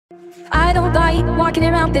I don't like walking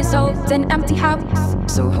around this old and empty house,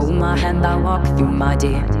 so hold my hand, I'll walk through, my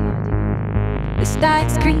dear. The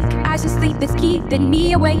stars creak as you sleep, it's keeping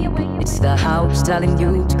me awake. It's the house telling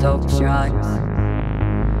you to close your eyes.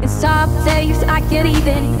 In some days I can't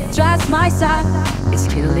even trust myself. It's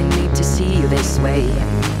killing me to see you this way.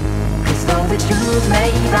 Cause though the truth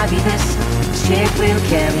may not be this, ship will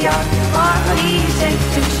carry our bodies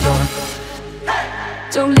safe to shore.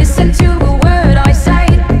 Don't listen to a word I say.